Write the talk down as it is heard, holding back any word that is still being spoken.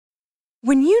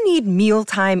When you need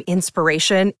mealtime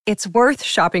inspiration, it's worth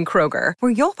shopping Kroger,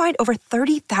 where you'll find over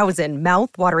 30,000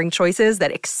 mouth-watering choices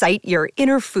that excite your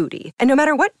inner foodie. And no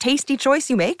matter what tasty choice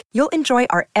you make, you'll enjoy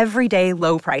our everyday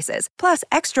low prices, plus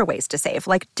extra ways to save,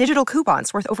 like digital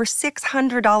coupons worth over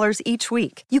 $600 each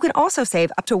week. You can also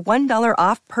save up to $1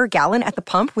 off per gallon at the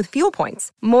pump with fuel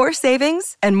points. More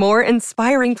savings and more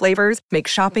inspiring flavors make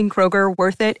shopping Kroger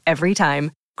worth it every time.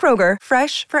 Kroger,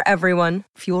 fresh for everyone.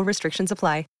 Fuel restrictions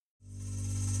apply.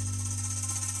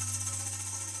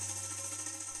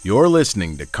 You're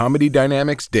listening to Comedy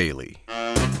Dynamics Daily.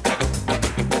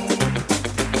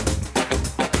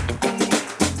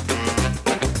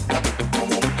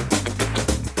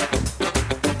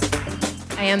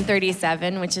 I am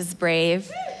 37, which is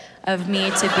brave of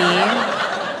me to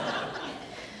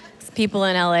be. People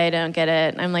in LA don't get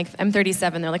it. I'm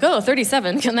 37. They're like, oh,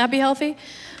 37, can that be healthy?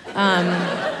 And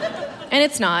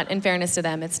it's not, in fairness to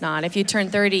them, it's not. If you turn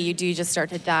 30, you do just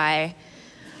start to die.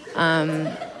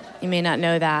 You may not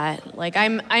know that. Like,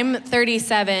 I'm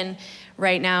 37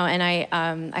 right now, and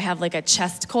I have like a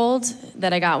chest cold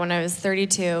that I got when I was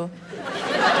 32.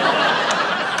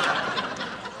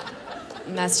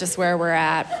 And that's just where we're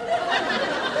at.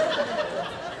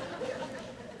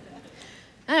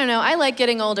 I don't know, I like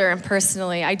getting older, and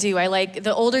personally, I do. I like,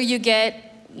 the older you get,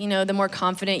 you know, the more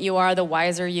confident you are, the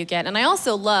wiser you get. And I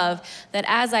also love that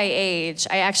as I age,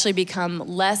 I actually become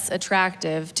less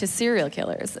attractive to serial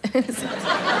killers. It's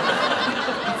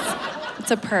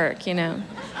a perk, you know.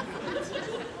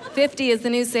 50 is the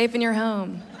new safe in your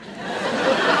home.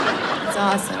 It's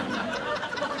awesome. I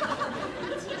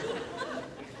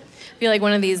feel like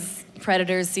one of these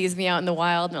predators sees me out in the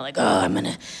wild and they're like, oh, I'm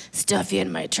gonna stuff you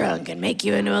in my trunk and make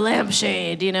you into a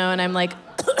lampshade, you know? And I'm like,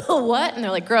 what? And they're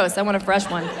like, gross, I want a fresh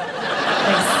one.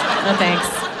 Thanks. No thanks.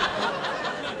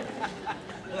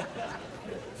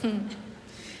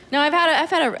 No,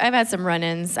 I've had some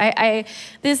run-ins.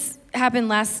 This happened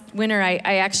last winter. I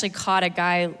actually caught a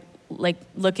guy like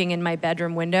looking in my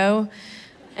bedroom window,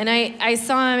 and I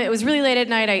saw him. It was really late at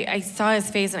night. I saw his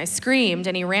face and I screamed,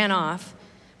 and he ran off.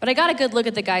 But I got a good look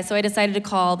at the guy, so I decided to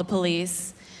call the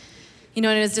police. You know,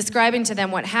 and I was describing to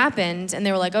them what happened, and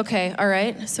they were like, okay, all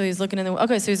right. So he was looking in the,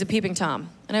 okay, so he's a peeping Tom.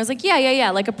 And I was like,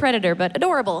 yeah, like a predator, but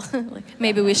adorable. Like,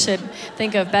 maybe we should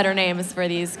think of better names for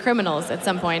these criminals at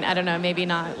some point. I don't know, maybe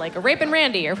not like a Rape and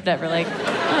Randy or whatever. Like,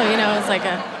 oh, you know, it's like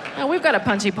we've got a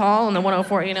Punchy Paul in the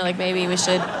 104, you know, like maybe we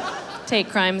should take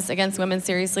crimes against women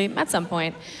seriously at some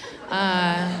point.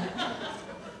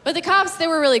 But the cops, they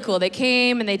were really cool. They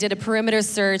came and they did a perimeter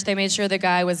search. They made sure the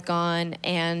guy was gone.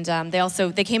 And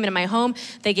they came into my home.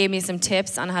 They gave me some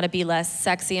tips on how to be less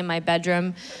sexy in my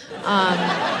bedroom,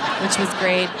 which was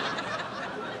great.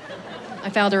 I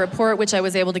filed a report, which I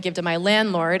was able to give to my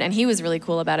landlord, and he was really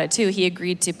cool about it too. He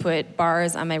agreed to put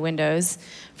bars on my windows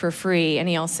for free, and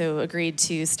he also agreed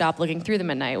to stop looking through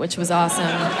them at night, which was awesome.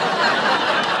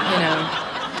 You know.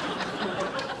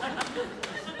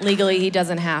 Legally, he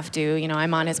doesn't have to. You know,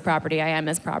 I'm on his property. I am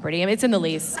his property. I mean, it's in the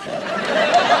lease.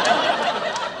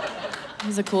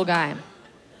 He's a cool guy.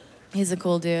 He's a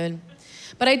cool dude.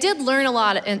 But I did learn a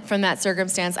lot from that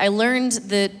circumstance. I learned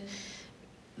the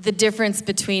difference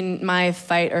between my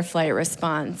fight or flight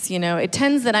response. You know, it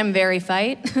tends that I'm very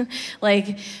fight.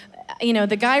 Like, you know,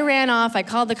 the guy ran off, I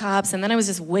called the cops, and then I was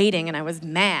just waiting, and I was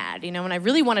mad, you know, and I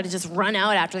really wanted to just run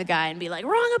out after the guy and be like,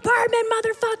 wrong apartment,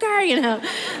 motherfucker, you know,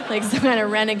 like some kind of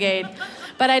renegade.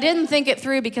 But I didn't think it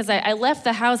through because I left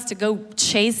the house to go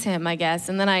chase him, I guess,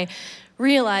 and then I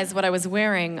realized what I was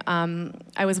wearing.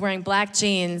 I was wearing black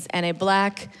jeans and a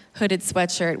black hooded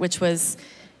sweatshirt, which was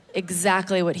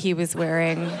exactly what he was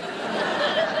wearing.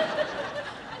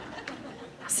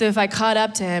 So if I caught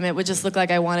up to him, it would just look like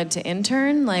I wanted to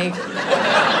intern, like,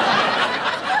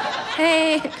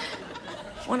 hey,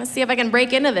 want to see if I can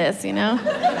break into this, you know?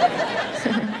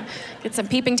 Get some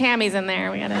peeping Tammys in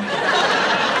there, we gotta.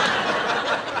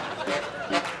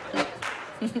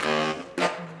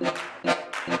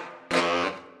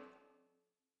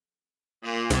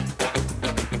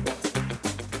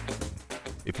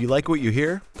 If you like what you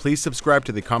hear, please subscribe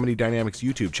to the Comedy Dynamics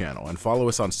YouTube channel and follow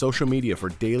us on social media for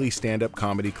daily stand-up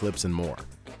comedy clips and more.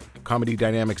 Comedy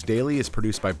Dynamics Daily is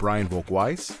produced by Brian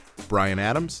Volk-Weiss, Brian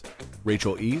Adams,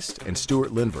 Rachel East, and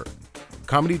Stuart Lindver.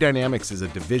 Comedy Dynamics is a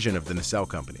division of the Nacelle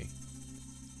Company.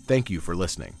 Thank you for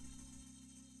listening.